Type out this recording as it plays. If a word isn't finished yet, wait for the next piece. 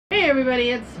everybody,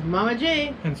 it's Mama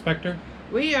J and Spectre.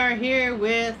 We are here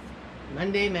with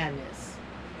Monday Madness.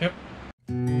 Yep.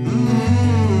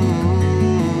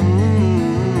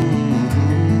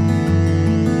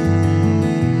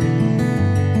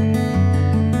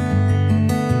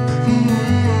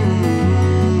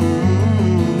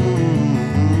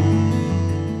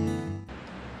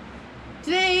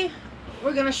 Today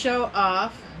we're going to show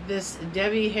off this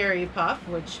Debbie Harry pop,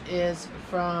 which is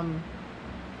from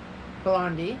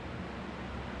Blondie.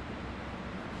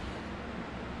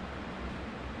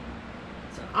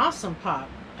 It's an awesome pop.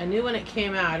 I knew when it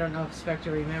came out, I don't know if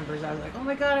Spectre remembers, I was like, oh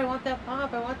my god, I want that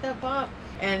pop, I want that pop.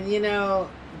 And you know,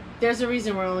 there's a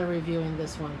reason we're only reviewing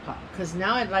this one pop. Because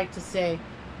now I'd like to say,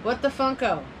 what the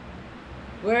Funko?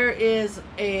 Where is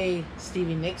a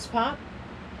Stevie Nicks pop?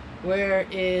 Where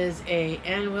is a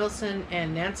Ann Wilson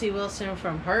and Nancy Wilson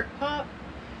from Heart pop?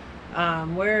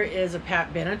 Where is a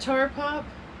Pat Benatar pop?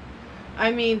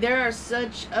 I mean, there are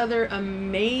such other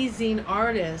amazing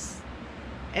artists.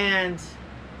 And,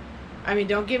 I mean,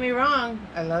 don't get me wrong,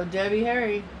 I love Debbie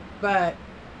Harry. But,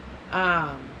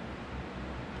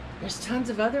 there's tons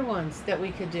of other ones that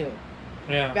we could do.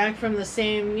 Yeah. Back from the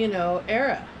same, you know,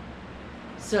 era.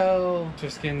 So...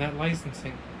 just getting that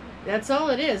licensing. That's all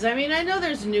it is. I mean, I know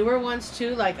there's newer ones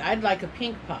too. Like, I'd like a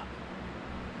pink pop.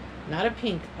 Not a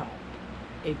pink pop.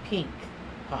 A pink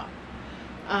pop.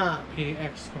 P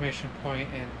exclamation point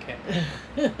and K.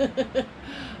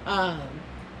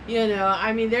 You know,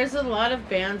 I mean, there's a lot of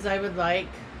bands I would like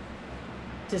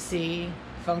to see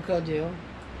Funko do.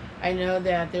 I know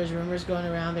that there's rumors going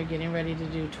around they're getting ready to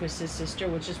do Twisted Sister,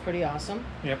 which is pretty awesome.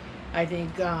 Yep. I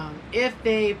think if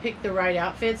they pick the right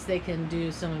outfits, they can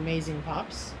do some amazing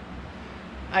pops.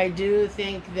 I do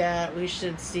think that we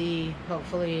should see,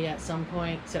 hopefully at some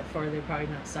point, except for they're probably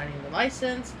not signing the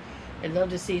license, I'd love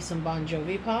to see some Bon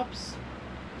Jovi pops.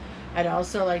 I'd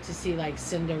also like to see like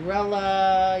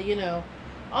Cinderella, you know,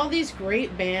 all these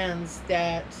great bands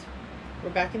that were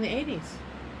back in the 80s.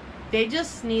 They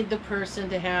just need the person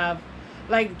to have,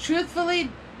 like,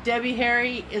 truthfully, Debbie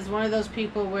Harry is one of those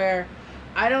people where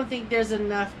I don't think there's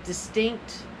enough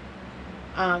distinct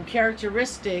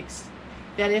characteristics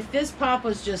that if this pop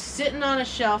was just sitting on a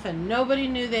shelf and nobody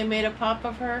knew they made a pop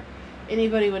of her,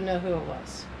 anybody would know who it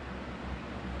was.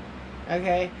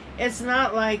 Okay? It's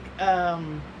not like, I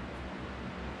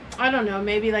don't know,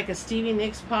 maybe like a Stevie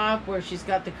Nicks pop where she's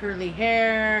got the curly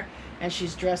hair and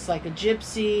she's dressed like a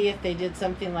gypsy. If they did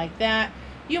something like that,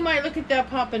 you might look at that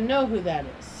pop and know who that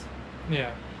is.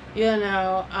 Yeah. You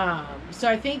know, so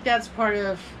I think that's part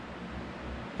of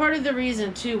the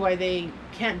reason too why they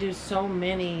can't do so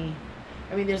many.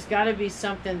 I mean, there's got to be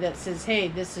something that says, hey,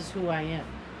 this is who I am.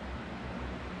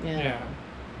 You know? Yeah.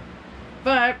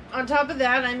 But on top of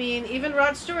that, I mean, even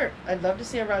Rod Stewart. I'd love to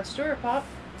see a Rod Stewart pop.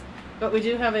 But we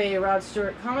do have a Rod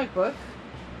Stewart comic book,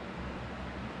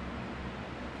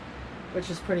 which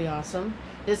is pretty awesome.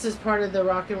 This is part of the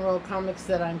rock and roll comics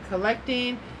that I'm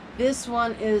collecting. This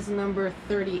one is number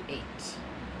 38.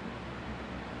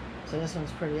 So this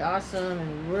one's pretty awesome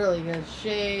and in really good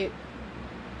shape.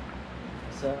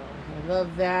 So I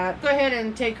love that. Go ahead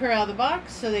and take her out of the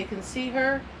box so they can see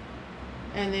her.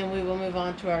 And then we will move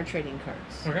on to our trading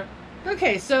cards. Okay.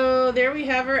 Okay, so there we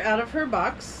have her out of her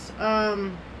box.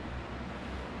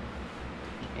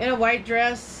 In a white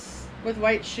dress with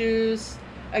white shoes.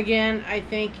 Again, I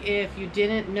think if you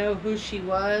didn't know who she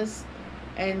was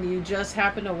and you just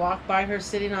happened to walk by her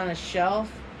sitting on a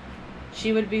shelf,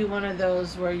 she would be one of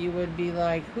those where you would be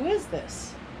like, who is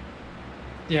this?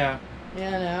 Yeah. You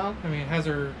know? I mean, it has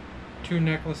her 2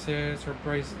 necklaces, her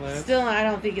bracelet. Still, I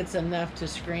don't think it's enough to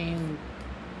scream,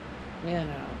 you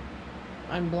know,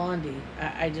 I'm Blondie.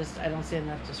 I don't see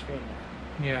enough to scream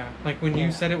that. Yeah. Like when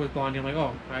you said it was Blondie, I'm like,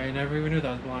 oh, I never even knew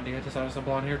that was Blondie. I just thought it was a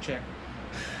blonde hair chick.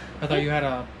 I thought you had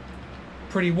a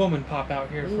pretty woman pop out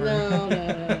here for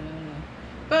No.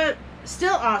 But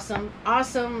still awesome.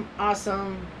 Awesome.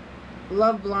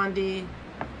 Love Blondie.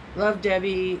 Love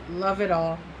Debbie. Love it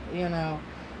all. You know.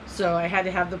 So I had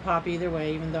to have the pop either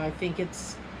way, even though I think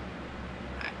it's...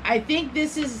 I think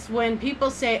this is when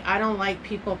people say, I don't like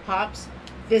people pops,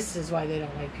 this is why they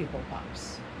don't like people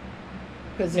pops.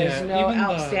 Because there's no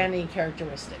outstanding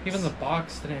characteristics. Even the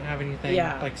box didn't have anything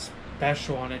like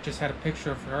special on it. Just had a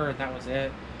picture of her and that was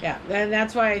it. Yeah, and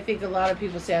that's why I think a lot of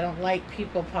people say, I don't like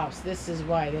people pops. This is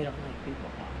why they don't like people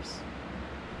pops.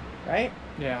 Right?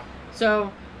 Yeah.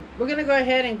 So we're going to go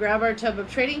ahead and grab our tub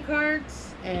of trading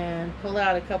cards and pull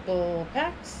out a couple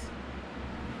packs.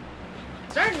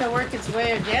 Starting to work its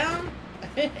way down.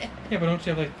 Yeah, but don't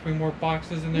you have like 3 more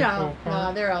boxes in there?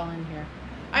 No, they're all in here.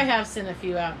 I have sent a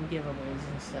few out in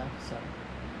giveaways and stuff, so.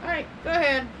 Alright, go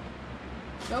ahead.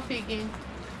 No peeking.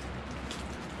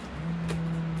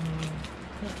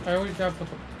 I always got to put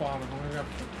the bottom. I'm going to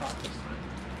put the top this time.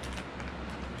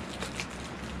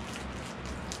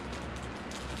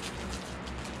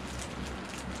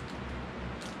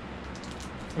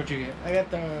 What'd you get? I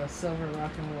got the silver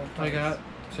rock and roll. I got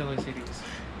silly CDs.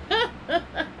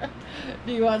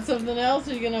 Do you want something else,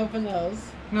 or are you going to open those?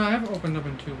 No, I haven't opened them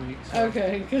in 2 weeks. So.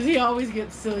 Okay, because he always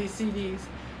gets silly CDs.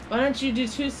 Why don't you do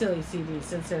 2 silly CDs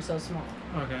since they're so small?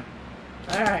 Okay.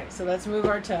 Alright, so let's move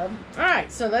our tub.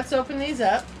 Alright, so let's open these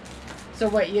up. So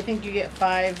what, you think you get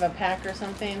 5 a pack or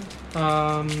something?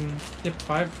 Yep,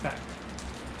 5 pack.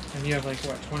 And you have like,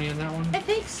 what, 20 in that one? I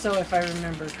think so, if I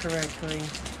remember correctly.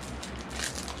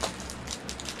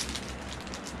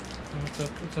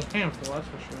 It's a handful, that's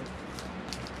for sure.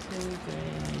 2, 3,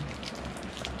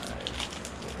 4, 5,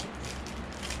 6.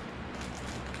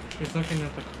 She's looking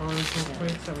at the cards real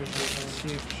quick, so we should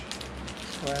see if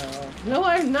 12. No,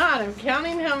 I'm not. I'm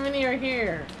counting how many are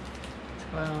here.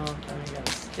 12. Then we got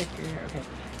a sticker. Okay.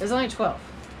 There's only 12.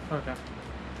 Okay.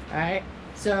 Alright.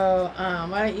 So,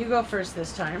 why don't you go first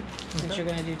this time, since you're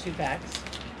going to do 2 packs.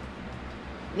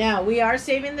 Now, we are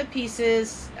saving the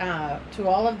pieces to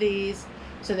all of these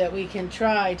so that we can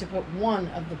try to put one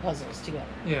of the puzzles together.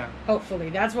 Yeah.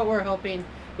 Hopefully. That's what we're hoping.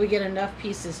 We get enough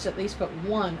pieces to at least put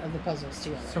one of the puzzles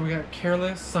together. So we got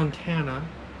Careless Santana.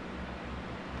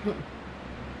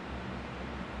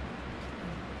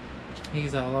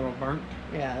 He's a little burnt.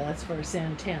 Yeah, that's for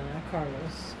Santana,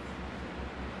 Carlos.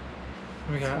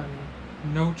 We That's got funny.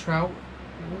 No Trout.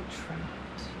 No trout.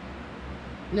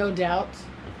 No doubt.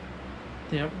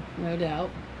 Yep. No doubt.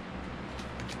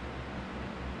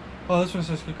 Oh, this one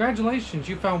says, congratulations,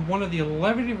 you found one of the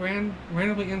 11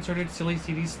 randomly inserted Silly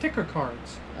CD sticker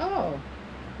cards. Oh.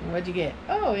 What'd you get?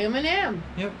 Oh, M&M.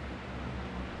 Yep.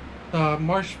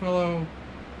 Marshmallow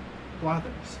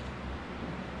Blathers.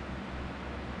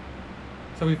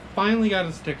 So we finally got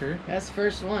a sticker. That's the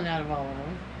first one out of all of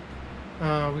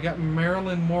them. We got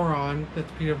Marilyn Moron. That's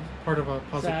part of a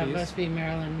puzzle So that piece. must be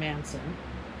Marilyn Manson.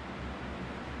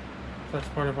 That's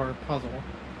part of our puzzle.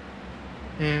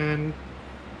 And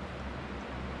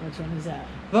Which one is that?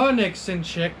 the Nixon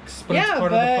Chicks, but yeah, it's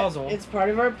part of the puzzle. It's part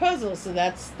of our puzzle, so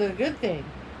that's the good thing.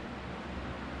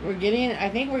 I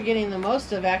think we're getting the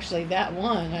most of actually that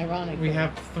one, ironically. We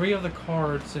have 3 of the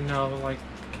cards and now like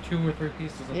 2 or 3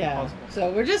 pieces of the puzzle.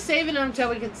 So we're just saving them until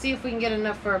we can see if we can get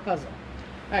enough for our puzzle.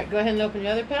 Alright, go ahead and open the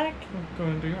other pack. Go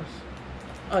ahead and do yours.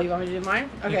 Oh, you want me to do mine?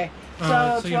 Okay.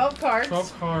 Yeah. So 12 cards.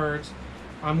 12 cards.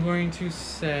 I'm going to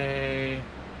say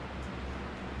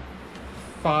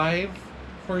 5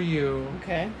 for you.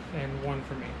 Okay. And 1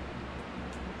 for me.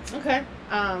 Okay.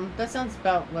 That sounds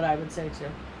about what I would say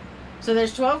too. So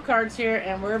there's 12 cards here,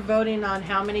 and we're voting on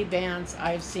how many bands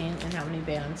I've seen and how many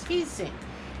bands he's seen.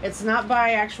 It's not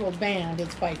by actual band,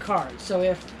 it's by cards. So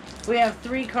if we have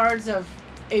 3 cards of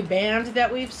a band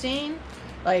that we've seen,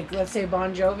 like let's say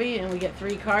Bon Jovi, and we get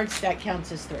 3 cards, that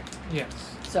counts as 3.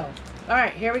 Yes. So,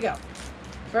 alright, here we go.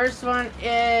 First one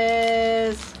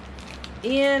is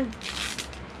Ian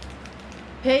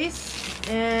Pace,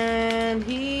 and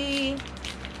Deep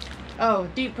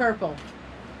Purple.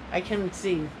 I can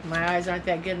see. My eyes aren't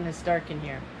that good and it's dark in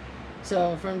here.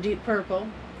 So, from Deep Purple.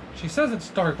 She says it's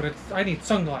dark, but I need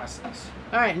sunglasses.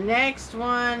 Alright, next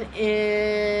one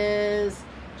is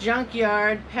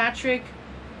Junkyard, Patrick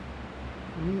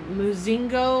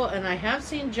Muzingo, and I have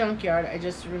seen Junkyard. I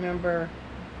just remember,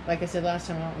 like I said last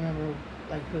time, I don't remember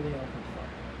like who they opened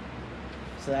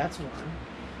for. So that's one.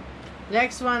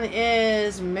 Next one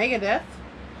is Megadeth,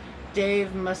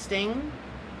 Dave Mustaine,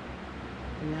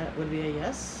 and that would be a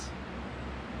yes.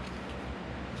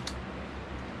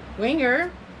 Winger,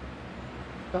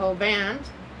 the whole band,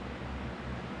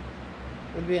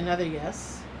 would be another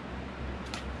yes.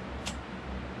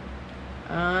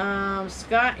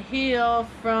 Scott Heel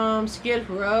from Skid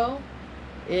Row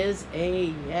is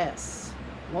a yes.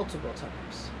 Multiple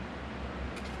times.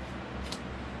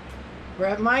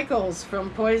 Bret Michaels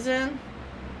from Poison,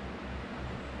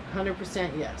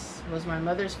 100% yes. Was my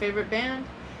mother's favorite band.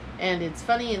 And it's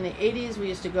funny, in the 80s we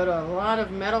used to go to a lot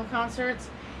of metal concerts,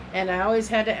 and I always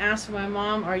had to ask my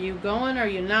mom, are you going or are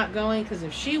you not going? Because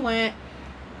if she went,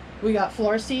 we got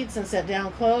floor seats and sat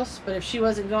down close, but if she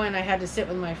wasn't going, I had to sit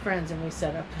with my friends, and we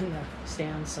sat up in the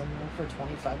stands somewhere for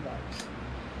 $25.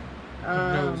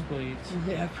 Nosebleeds.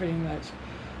 Yeah, pretty much.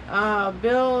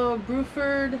 Bill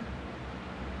Bruford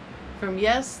from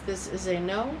Yes, this is a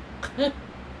no.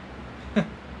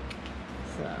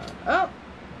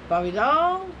 Bobby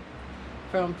Dahl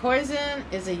from Poison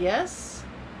is a yes.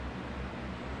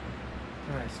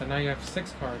 Alright, so now you have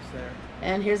 6 cards there.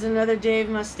 And here's another Dave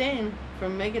Mustaine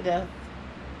from Megadeth.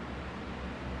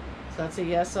 So that's a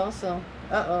yes also.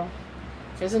 Uh-oh.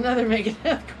 There's another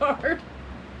Megadeth card.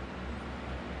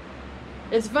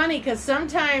 It's funny because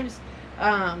sometimes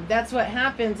that's what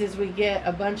happens is we get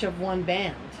a bunch of one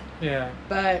band. Yeah.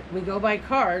 But we go by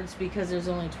cards because there's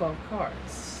only 12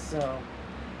 cards. So,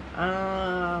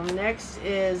 next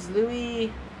is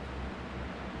Louis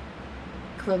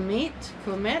Clement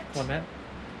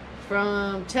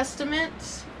from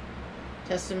Testament.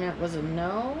 Testament was a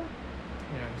no.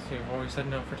 Yeah, see, I've always said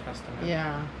no for Testament.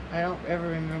 Yeah, I don't ever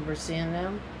remember seeing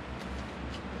them.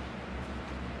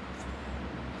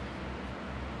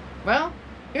 Well,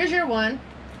 here's your one.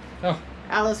 Oh.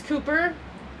 Alice Cooper.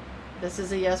 This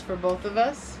is a yes for both of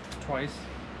us. Twice.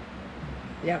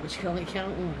 Yeah, but you can only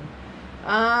count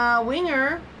one.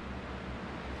 Winger.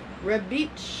 Red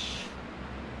Beach.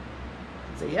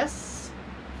 It's a yes.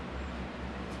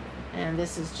 And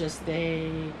this is just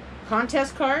a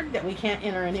contest card that we can't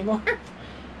enter anymore.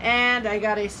 And I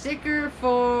got a sticker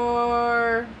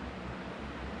for...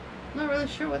 I'm not really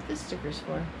sure what this sticker's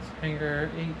for.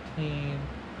 Finger 18.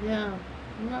 Yeah,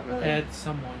 I'm not really... Ed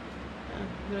someone. Yeah,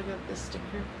 I'm gonna get this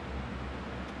sticker.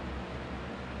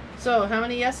 So, how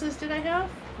many yeses did I have?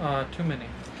 Too many.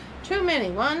 Too many.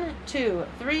 1, 2,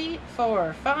 3,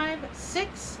 4, 5,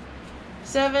 6,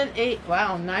 7, 8.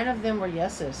 Wow, 9 of them were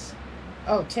yeses.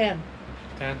 Oh, 10.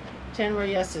 10. 10 were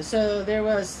yeses. So there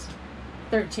was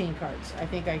 13 cards. I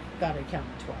think I got it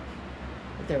counted 12.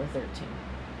 But there were 13.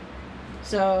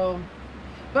 So,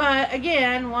 but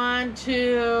again, 1,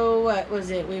 2, what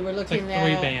was it? We were looking it's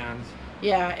like 3 bands.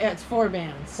 Yeah, it's 4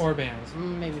 bands. 4 bands.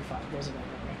 Maybe 5. There's another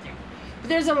one right there. But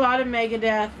there's a lot of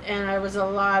Megadeth, and there was a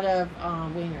lot of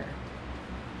Winger.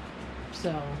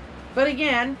 So, but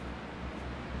again,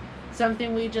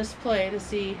 something we just play to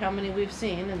see how many we've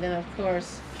seen, and then of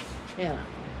course, you know,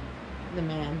 the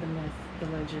man, the myth, the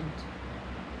legend,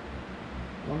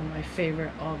 one of my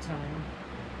favorite all-time,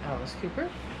 Alice Cooper.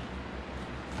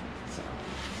 So,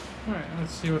 alright,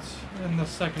 let's see what's in the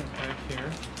second pack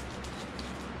here.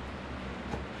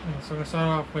 So we're going to start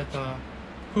off with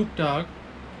Hoop Dog.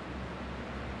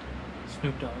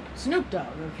 Snoop Dogg. Snoop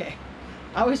Dogg, okay.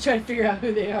 I always try to figure out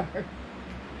who they are.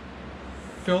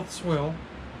 Filth Swill.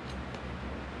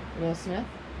 Will Smith?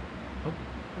 Oh.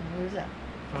 Who's that?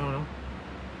 I don't know.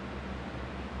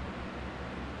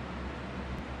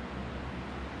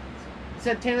 Is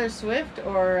that Taylor Swift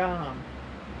or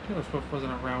Taylor Swift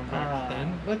wasn't around back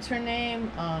then. What's her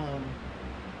name?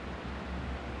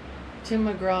 Tim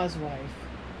McGraw's wife.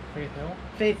 Faith Hill?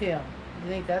 Faith Hill. Do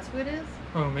you think that's who it is?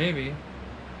 Oh, maybe.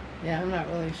 Yeah, I'm not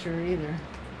really sure either.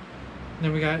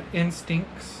 Then we got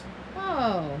Instincts.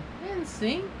 Oh, in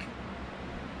sync.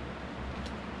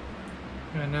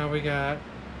 And now we got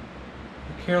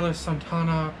the Careless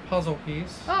Santana puzzle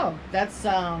piece. Oh, that's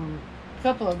a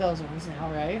couple of those ones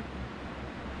now, right?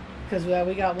 Because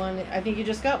we got one. I think you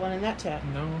just got one in that tab.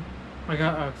 No, I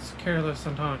got a Careless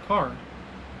Santana card.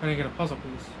 I didn't get a puzzle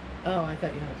piece. Oh, I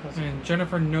thought you had a puzzle. And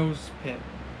Jennifer Nose Pit.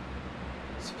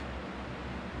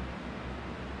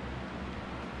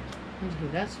 Who's who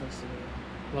that's supposed to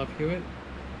be? Love Hewitt.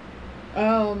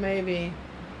 Oh, maybe.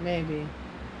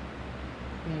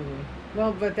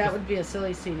 Well, but that would be a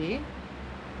silly CD.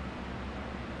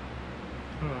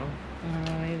 I don't know. I don't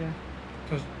know either.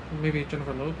 Because maybe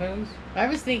Jennifer Lopez? I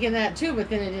was thinking that too,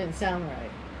 but then it didn't sound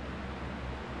right.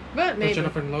 But maybe. Does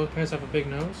Jennifer Lopez have a big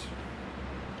nose?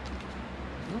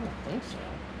 I don't think so.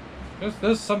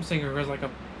 There's some singer who has like a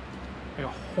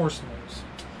horse nose.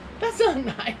 That's not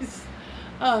nice.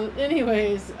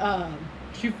 Anyways,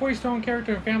 She voiced her own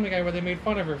character in Family Guy where they made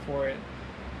fun of her for it.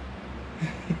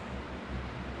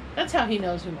 that's how he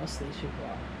knows who most of these people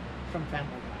are from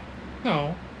Family Guy.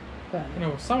 No. But You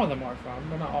know, some of them are fun,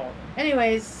 but not all of them.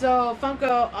 anyways, so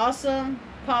Funko, awesome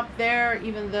pop there,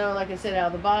 even though, like I said, out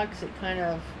of the box, it kind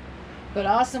of... But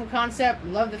awesome concept.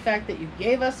 Love the fact that you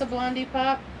gave us a Blondie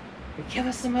pop. But give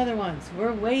us some other ones.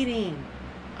 We're waiting.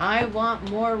 I want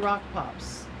more rock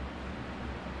pops.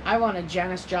 I want a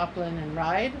Janis Joplin and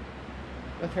Ride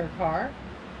with her car.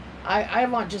 I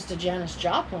want just a Janis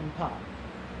Joplin pop.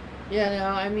 You know,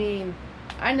 I mean,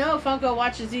 I know Funko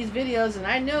watches these videos, and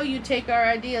I know you take our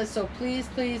ideas, so please,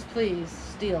 please, please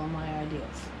steal my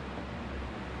ideas.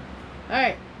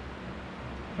 Alright.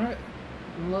 Alright.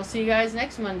 We'll see you guys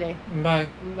next Monday. Bye.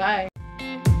 Bye.